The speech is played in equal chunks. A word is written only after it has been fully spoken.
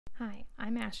Hi,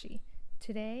 I'm Ashley.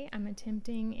 Today I'm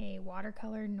attempting a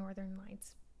watercolor Northern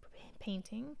Lights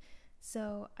painting.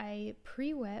 So I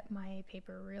pre-wet my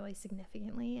paper really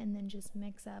significantly and then just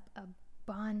mix up a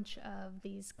bunch of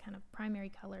these kind of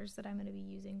primary colors that I'm going to be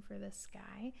using for the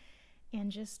sky,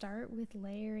 and just start with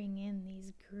layering in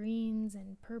these greens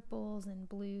and purples and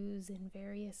blues in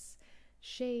various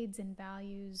shades and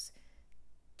values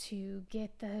to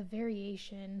get the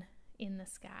variation in the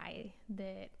sky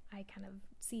that I kind of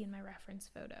see in my reference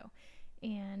photo.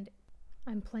 And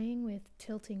I'm playing with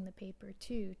tilting the paper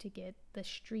too to get the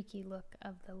streaky look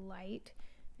of the light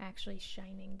actually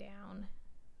shining down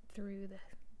through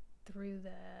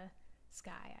the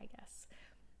sky, I guess.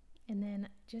 And then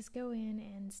just go in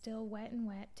and still wet and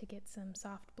wet to get some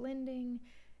soft blending,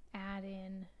 add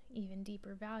in even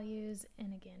deeper values,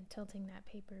 and again tilting that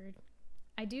paper.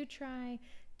 I do try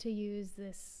to use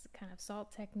this kind of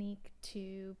salt technique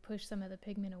to push some of the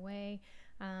pigment away.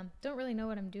 Don't really know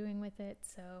what I'm doing with it,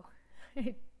 so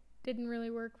it didn't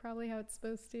really work probably how it's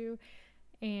supposed to,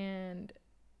 and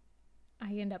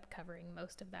I end up covering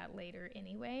most of that later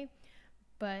anyway.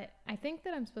 But I think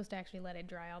that I'm supposed to actually let it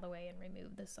dry all the way and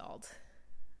remove the salt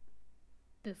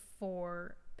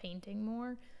before painting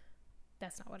more.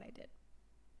 That's not what I did.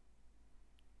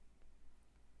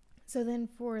 So then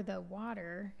for the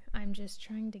water, I'm just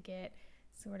trying to get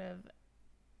sort of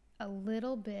a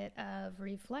little bit of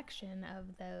reflection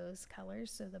of those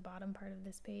colors. So the bottom part of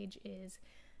this page is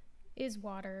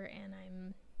water, and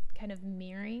I'm kind of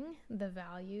mirroring the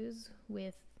values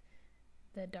with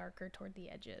the darker toward the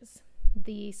edges.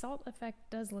 The salt effect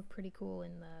does look pretty cool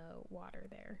in the water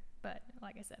there, but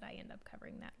like I said, I end up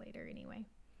covering that later anyway.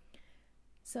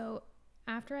 So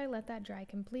after I let that dry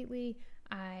completely,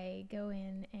 I go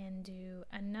in and do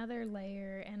another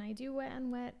layer, and I do wet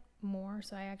and wet more.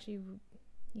 So I actually,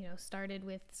 started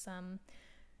with some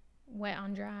wet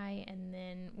on dry and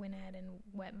then went ahead and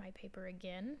wet my paper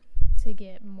again to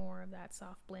get more of that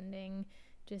soft blending,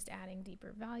 just adding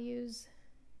deeper values.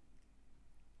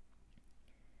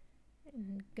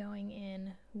 And going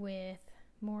in with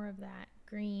more of that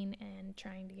green and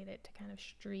trying to get it to kind of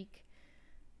streak,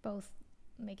 both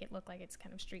make it look like it's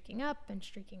kind of streaking up and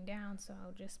streaking down, so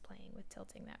just playing with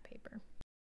tilting that paper.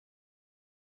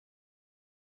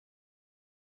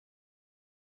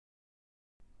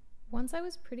 Once I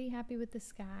was pretty happy with the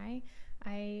sky,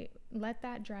 I let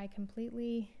that dry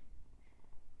completely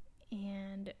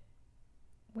and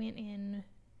went in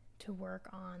to work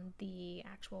on the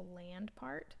actual land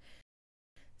part.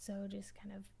 So just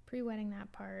kind of pre-wetting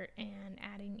that part and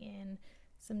adding in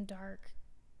some dark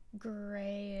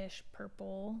grayish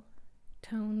purple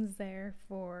tones there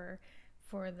for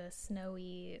the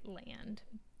snowy land.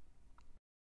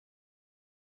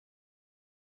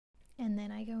 And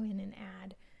then I go in and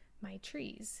add my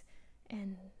trees,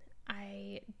 and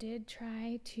I did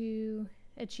try to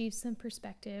achieve some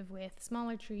perspective with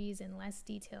smaller trees and less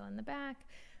detail in the back,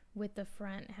 with the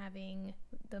front having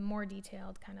the more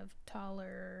detailed, kind of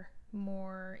taller,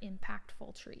 more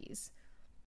impactful trees.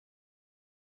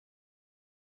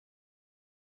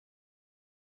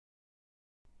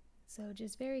 So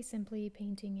just very simply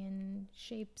painting in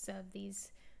shapes of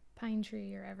these pine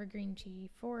tree or evergreen tree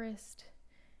forest.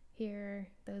 Here,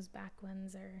 those back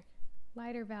ones are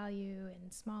lighter value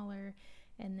and smaller,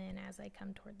 and then as I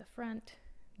come toward the front,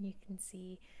 you can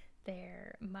see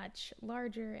they're much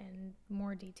larger and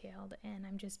more detailed, and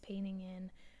I'm just painting in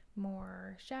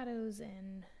more shadows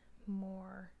and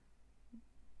more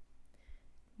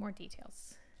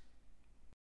details.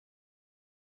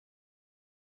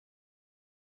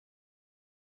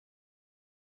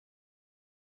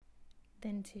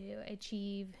 Then to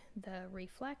achieve the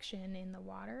reflection in the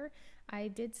water, I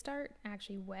did start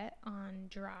actually wet on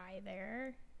dry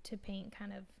there to paint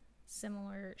kind of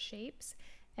similar shapes.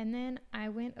 And then I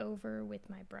went over with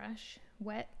my brush,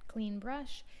 wet, clean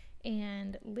brush,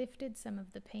 and lifted some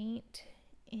of the paint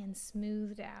and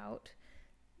smoothed out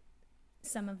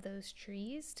some of those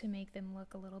trees to make them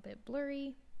look a little bit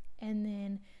blurry. And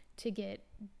then to get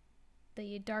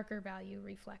the darker value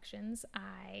reflections,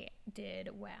 I did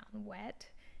wet on wet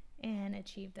and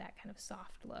achieved that kind of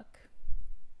soft look.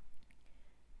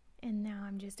 And now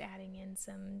I'm just adding in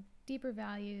some deeper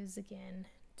values again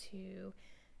to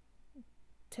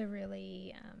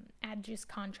really add just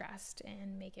contrast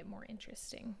and make it more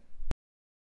interesting.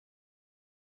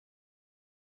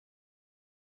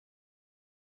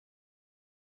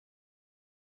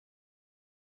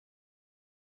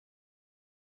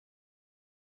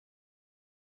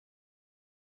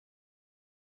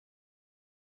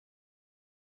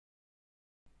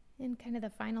 And kind of the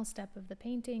final step of the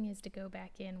painting is to go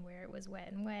back in where it was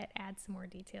wet and wet, add some more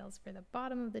details for the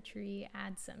bottom of the tree,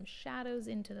 add some shadows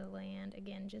into the land.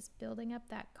 Again, just building up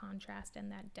that contrast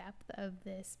and that depth of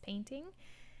this painting.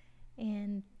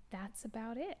 And that's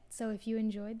about it. So if you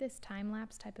enjoyed this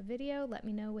time-lapse type of video, let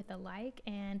me know with a like,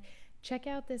 and check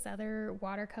out this other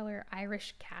watercolor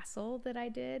Irish castle that I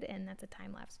did, and that's a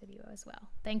time-lapse video as well.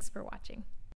 Thanks for watching.